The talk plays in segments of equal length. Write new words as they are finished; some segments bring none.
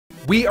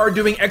We are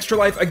doing Extra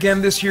Life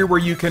again this year, where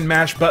you can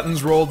mash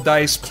buttons, roll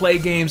dice, play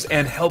games,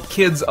 and help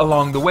kids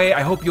along the way.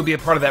 I hope you'll be a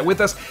part of that with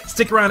us.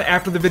 Stick around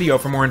after the video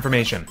for more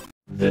information.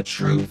 The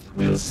truth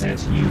will set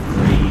you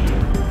free.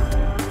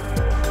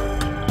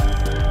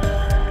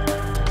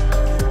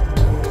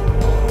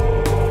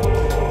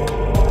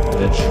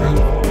 The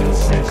truth will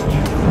set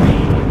you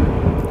free.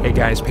 Hey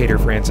guys, Peter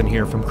Franson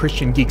here from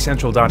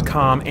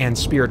christiangeekcentral.com and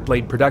Spirit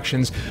Blade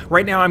Productions.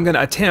 Right now I'm going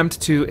to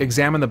attempt to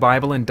examine the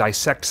Bible and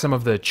dissect some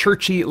of the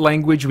churchy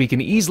language we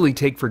can easily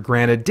take for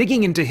granted,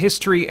 digging into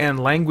history and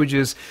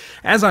languages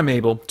as I'm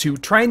able to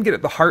try and get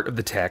at the heart of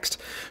the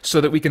text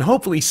so that we can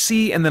hopefully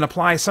see and then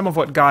apply some of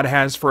what God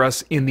has for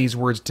us in these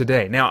words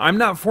today. Now, I'm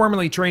not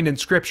formally trained in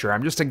Scripture.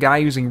 I'm just a guy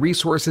using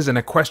resources and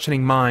a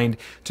questioning mind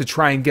to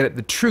try and get at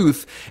the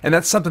truth, and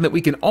that's something that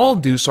we can all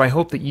do, so I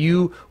hope that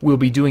you will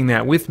be doing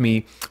that with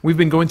me. We've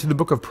been going through the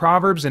book of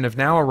Proverbs and have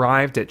now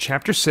arrived at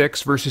chapter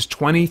 6, verses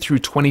 20 through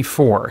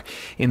 24.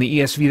 In the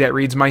ESV that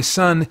reads, "My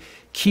son,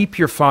 keep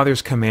your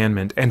father's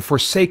commandment, and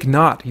forsake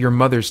not your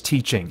mother's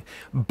teaching.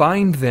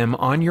 Bind them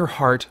on your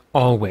heart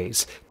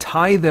always.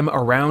 Tie them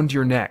around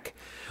your neck.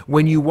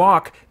 When you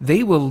walk,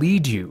 they will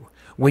lead you.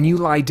 When you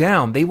lie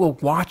down, they will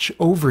watch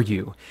over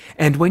you.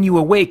 And when you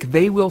awake,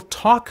 they will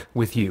talk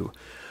with you.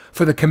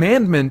 For the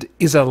commandment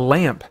is a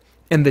lamp,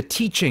 and the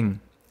teaching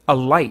a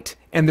light,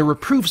 and the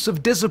reproofs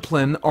of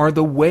discipline are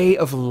the way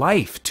of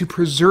life, to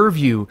preserve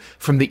you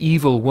from the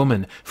evil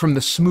woman, from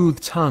the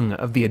smooth tongue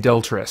of the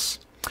adulteress."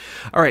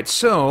 All right,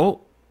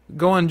 so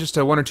go on just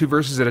one or two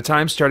verses at a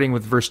time, starting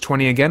with verse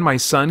 20 again. "My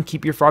son,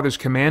 keep your father's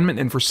commandment,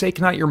 and forsake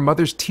not your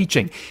mother's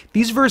teaching."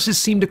 These verses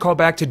seem to call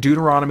back to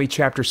Deuteronomy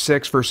chapter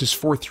 6, verses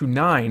 4 through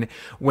 9,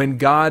 when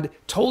God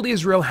told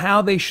Israel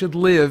how they should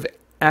live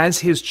as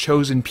his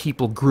chosen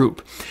people group.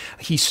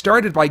 He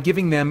started by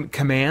giving them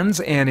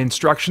commands and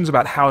instructions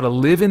about how to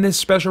live in this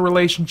special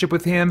relationship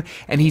with him,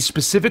 and he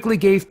specifically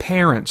gave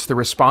parents the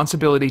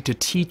responsibility to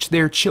teach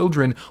their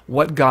children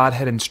what God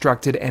had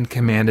instructed and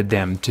commanded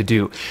them to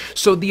do.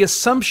 So the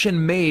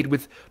assumption made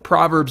with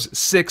Proverbs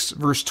 6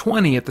 verse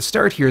 20 at the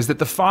start here is that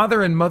the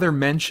father and mother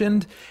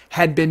mentioned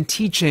had been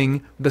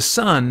teaching the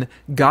son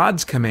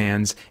God's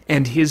commands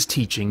and his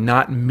teaching,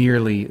 not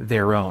merely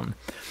their own.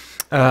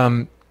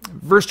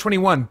 Verse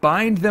 21,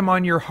 "Bind them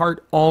on your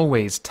heart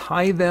always,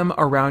 tie them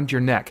around your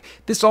neck."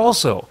 This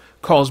also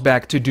calls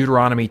back to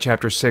Deuteronomy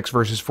chapter 6,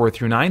 verses 4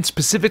 through 9,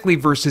 specifically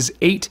verses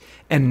 8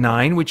 and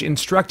 9, which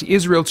instruct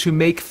Israel to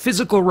make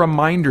physical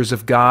reminders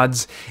of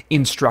God's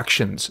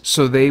instructions,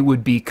 so they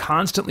would be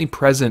constantly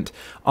present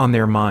on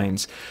their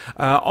minds.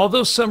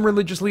 Although some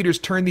religious leaders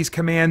turn these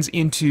commands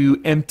into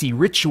empty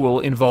ritual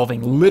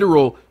involving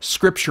literal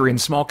scripture in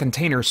small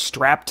containers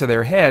strapped to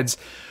their heads,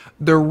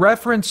 the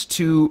reference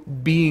to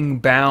being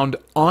bound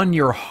on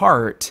your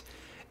heart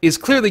is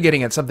clearly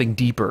getting at something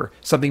deeper,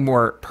 something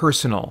more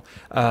personal.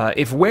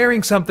 If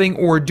wearing something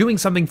or doing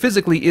something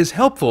physically is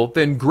helpful,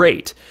 then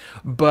great.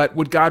 But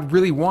what God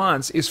really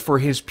wants is for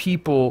his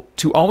people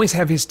to always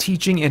have his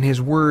teaching and his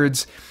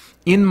words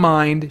in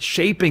mind,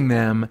 shaping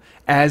them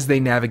as they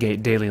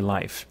navigate daily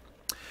life.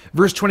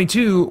 Verse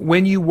 22,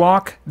 "When you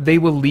walk, they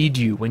will lead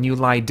you. When you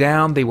lie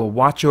down, they will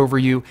watch over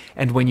you.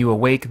 And when you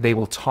awake, they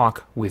will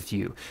talk with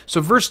you."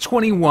 So verse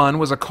 21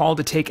 was a call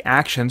to take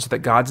action so that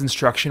God's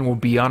instruction will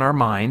be on our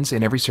minds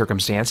in every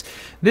circumstance.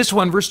 This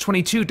one, verse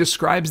 22,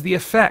 describes the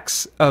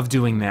effects of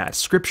doing that.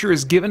 Scripture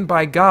is given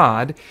by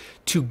God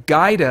to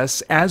guide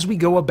us as we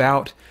go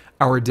about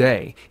our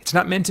day. It's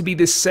not meant to be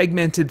this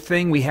segmented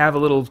thing. We have a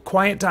little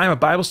quiet time, a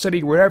Bible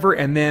study, whatever,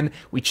 and then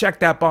we check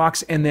that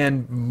box and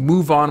then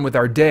move on with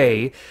our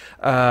day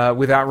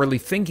without really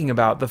thinking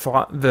about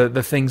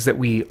the things that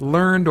we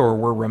learned or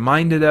were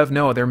reminded of.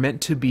 No, they're meant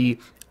to be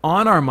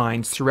on our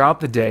minds throughout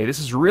the day. This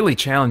is really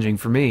challenging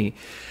for me,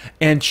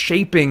 and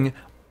shaping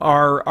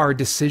our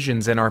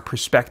decisions and our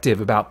perspective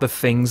about the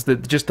things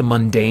that, just the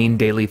mundane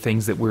daily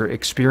things that we're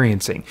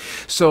experiencing.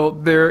 So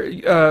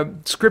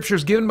Scripture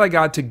is given by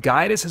God to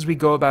guide us as we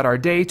go about our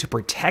day, to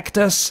protect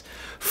us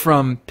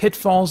from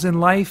pitfalls in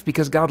life,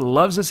 because God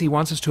loves us. He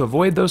wants us to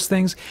avoid those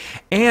things,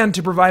 and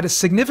to provide a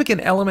significant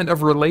element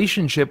of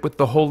relationship with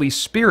the Holy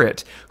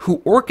Spirit,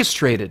 who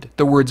orchestrated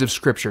the words of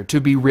Scripture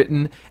to be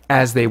written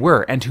as they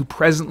were, and who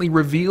presently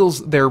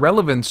reveals their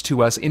relevance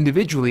to us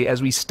individually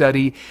as we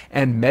study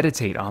and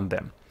meditate on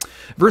them.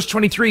 Verse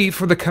 23,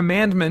 "For the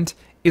commandment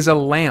is a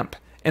lamp,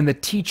 and the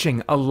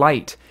teaching a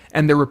light,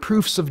 and the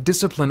reproofs of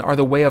discipline are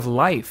the way of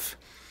life."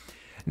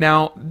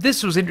 Now,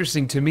 this was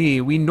interesting to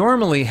me. We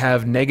normally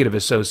have negative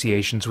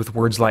associations with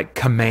words like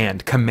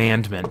command,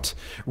 commandment,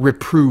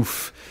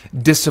 reproof,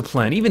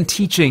 discipline, even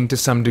teaching to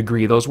some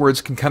degree. Those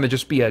words can kind of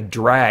just be a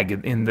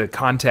drag in the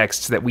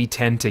contexts that we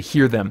tend to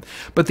hear them.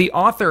 But the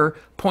author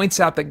points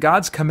out that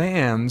God's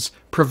commands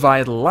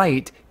provide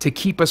light to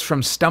keep us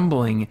from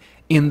stumbling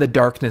in the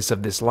darkness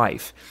of this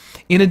life.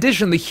 In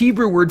addition, the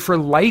Hebrew word for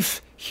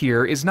life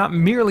here is not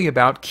merely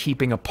about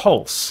keeping a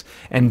pulse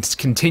and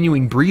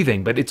continuing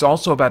breathing, but it's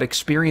also about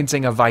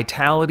experiencing a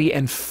vitality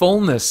and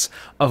fullness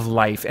of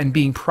life and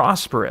being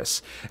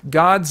prosperous.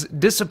 God's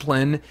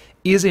discipline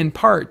is in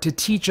part to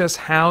teach us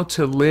how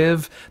to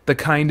live the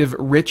kind of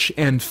rich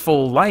and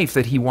full life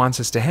that he wants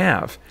us to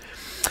have.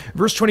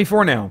 Verse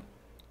 24 now.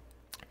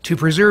 To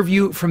preserve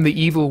you from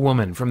the evil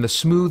woman, from the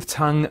smooth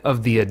tongue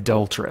of the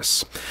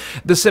adulteress.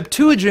 The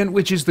Septuagint,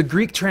 which is the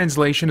Greek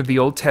translation of the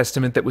Old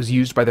Testament that was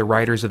used by the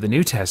writers of the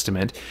New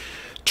Testament,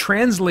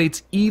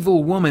 translates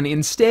evil woman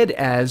instead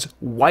as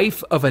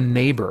wife of a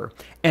neighbor,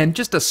 and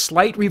just a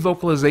slight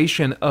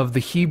revocalization of the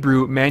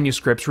Hebrew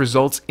manuscripts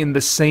results in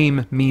the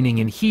same meaning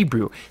in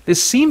Hebrew.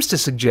 This seems to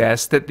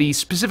suggest that the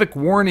specific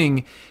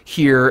warning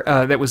here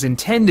that was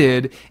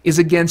intended is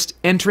against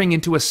entering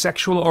into a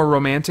sexual or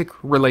romantic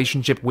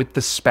relationship with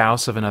the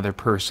spouse of another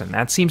person.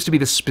 That seems to be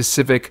the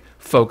specific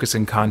focus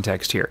and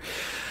context here.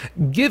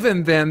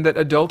 Given then that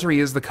adultery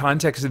is the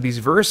context of these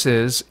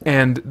verses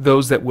and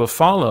those that will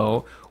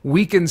follow,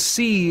 we can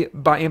see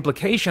by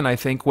implication, I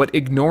think, what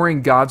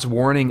ignoring God's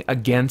warning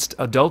against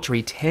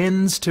adultery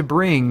tends to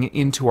bring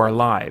into our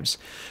lives.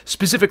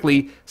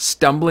 Specifically,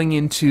 stumbling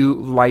into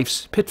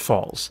life's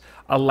pitfalls,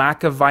 a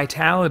lack of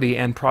vitality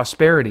and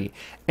prosperity,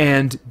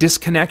 and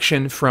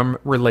disconnection from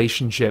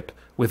relationship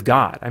with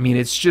God. I mean,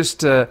 it's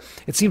just,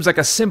 it seems like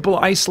a simple,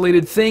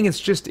 isolated thing. It's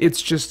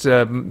just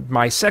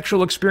my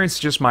sexual experience,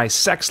 just my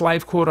sex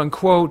life, quote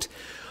unquote.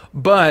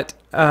 But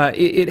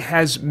it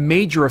has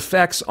major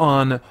effects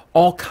on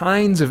all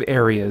kinds of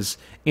areas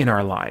in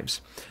our lives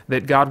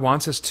that God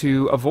wants us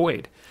to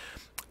avoid.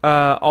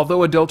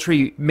 Although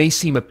adultery may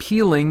seem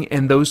appealing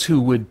and those who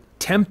would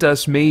tempt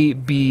us may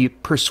be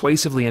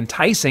persuasively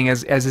enticing,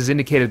 as is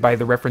indicated by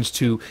the reference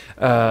to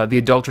the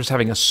adulteress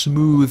having a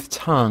smooth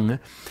tongue,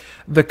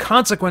 the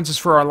consequences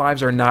for our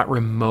lives are not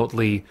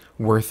remotely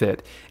worth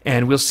it.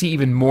 And we'll see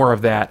even more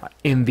of that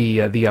in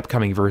the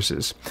upcoming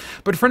verses.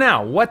 But for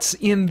now, what's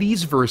in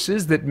these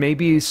verses that may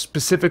be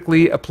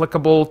specifically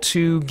applicable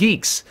to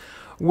geeks?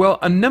 Well,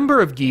 a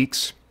number of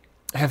geeks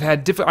have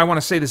had I want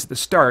to say this at the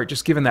start,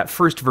 just given that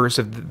first verse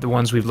of the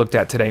ones we've looked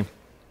at today.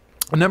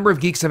 A number of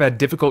geeks have had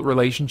difficult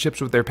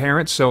relationships with their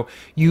parents, so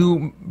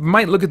you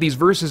might look at these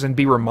verses and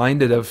be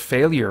reminded of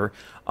failure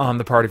on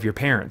the part of your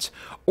parents.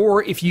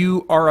 Or if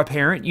you are a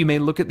parent, you may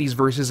look at these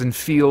verses and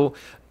feel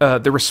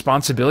the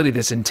responsibility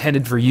that's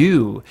intended for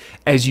you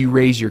as you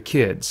raise your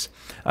kids.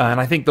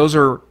 And I think those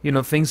are,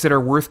 things that are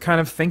worth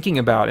kind of thinking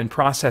about and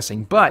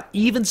processing. But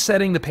even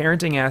setting the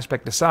parenting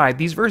aspect aside,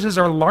 these verses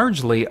are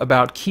largely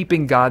about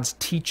keeping God's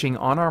teaching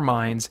on our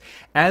minds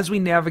as we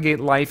navigate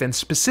life and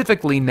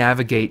specifically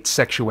navigate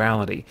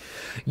sexuality.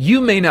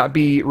 You may not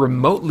be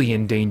remotely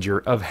in danger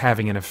of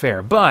having an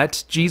affair,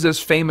 but Jesus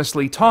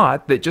famously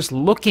taught that just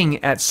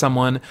looking at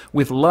someone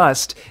with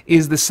lust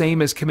is the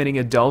same as committing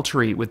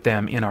adultery with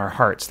them in our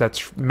hearts.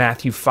 That's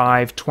Matthew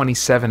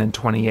 5:27 and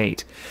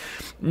 28.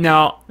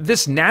 Now,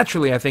 this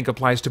naturally, I think,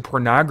 applies to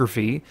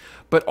pornography,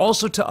 but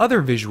also to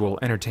other visual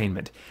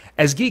entertainment.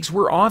 As geeks,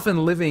 we're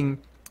often living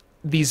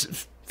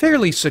these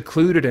fairly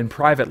secluded and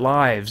private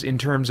lives in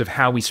terms of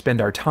how we spend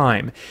our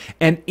time.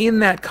 And in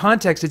that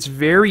context, it's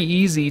very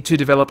easy to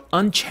develop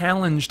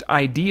unchallenged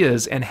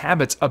ideas and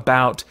habits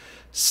about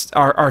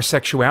our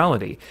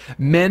sexuality.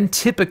 Men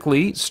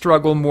typically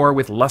struggle more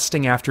with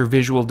lusting after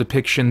visual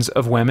depictions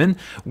of women.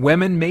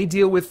 Women may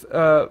deal with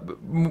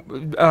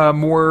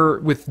more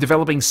with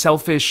developing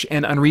selfish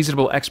and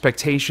unreasonable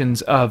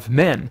expectations of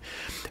men.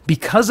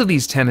 Because of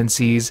these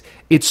tendencies,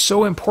 it's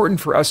so important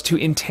for us to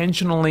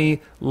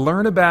intentionally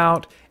learn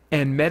about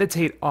and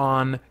meditate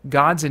on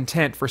God's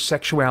intent for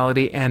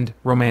sexuality and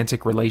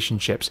romantic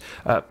relationships,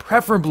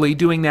 preferably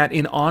doing that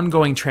in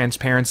ongoing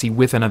transparency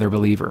with another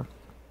believer.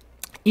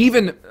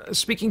 Even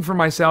speaking for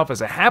myself as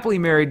a happily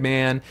married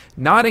man,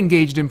 not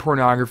engaged in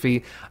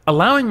pornography,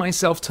 allowing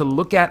myself to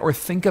look at or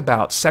think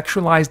about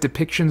sexualized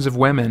depictions of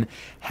women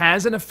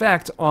has an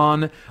effect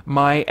on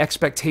my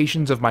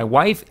expectations of my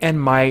wife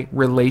and my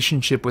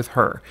relationship with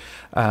her.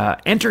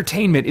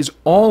 Entertainment is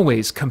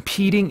always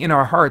competing in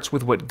our hearts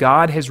with what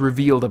God has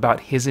revealed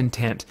about His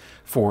intent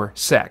for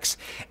sex.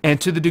 And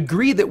to the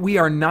degree that we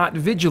are not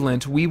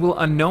vigilant, we will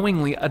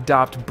unknowingly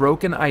adopt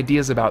broken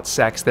ideas about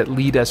sex that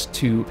lead us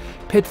to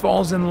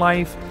pitfalls in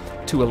life,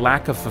 to a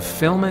lack of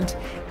fulfillment,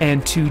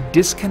 and to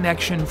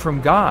disconnection from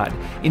God,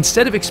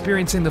 instead of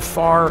experiencing the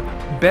far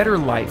better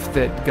life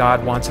that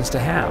God wants us to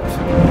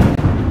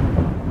have.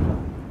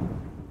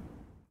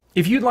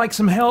 If you'd like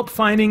some help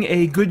finding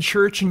a good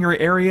church in your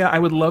area, I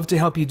would love to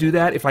help you do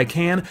that if I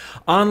can.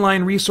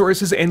 Online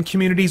resources and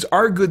communities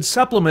are good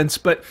supplements,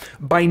 but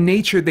by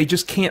nature they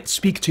just can't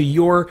speak to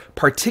your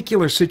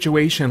particular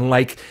situation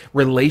like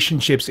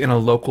relationships in a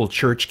local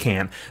church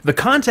can. The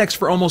context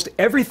for almost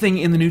everything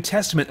in the New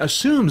Testament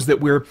assumes that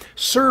we're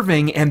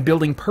serving and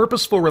building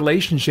purposeful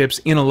relationships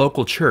in a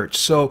local church.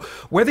 So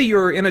whether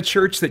you're in a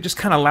church that just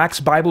kind of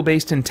lacks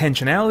Bible-based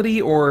intentionality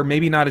or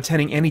maybe not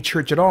attending any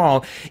church at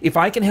all, if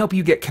I can help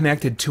you get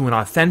connected to an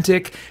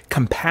authentic,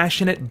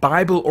 compassionate,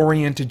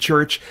 Bible-oriented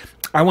church,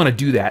 I want to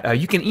do that.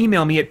 You can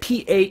email me at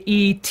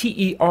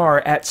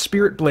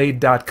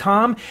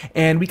paeter@spiritblade.com,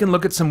 and we can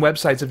look at some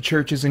websites of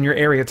churches in your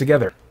area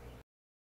together.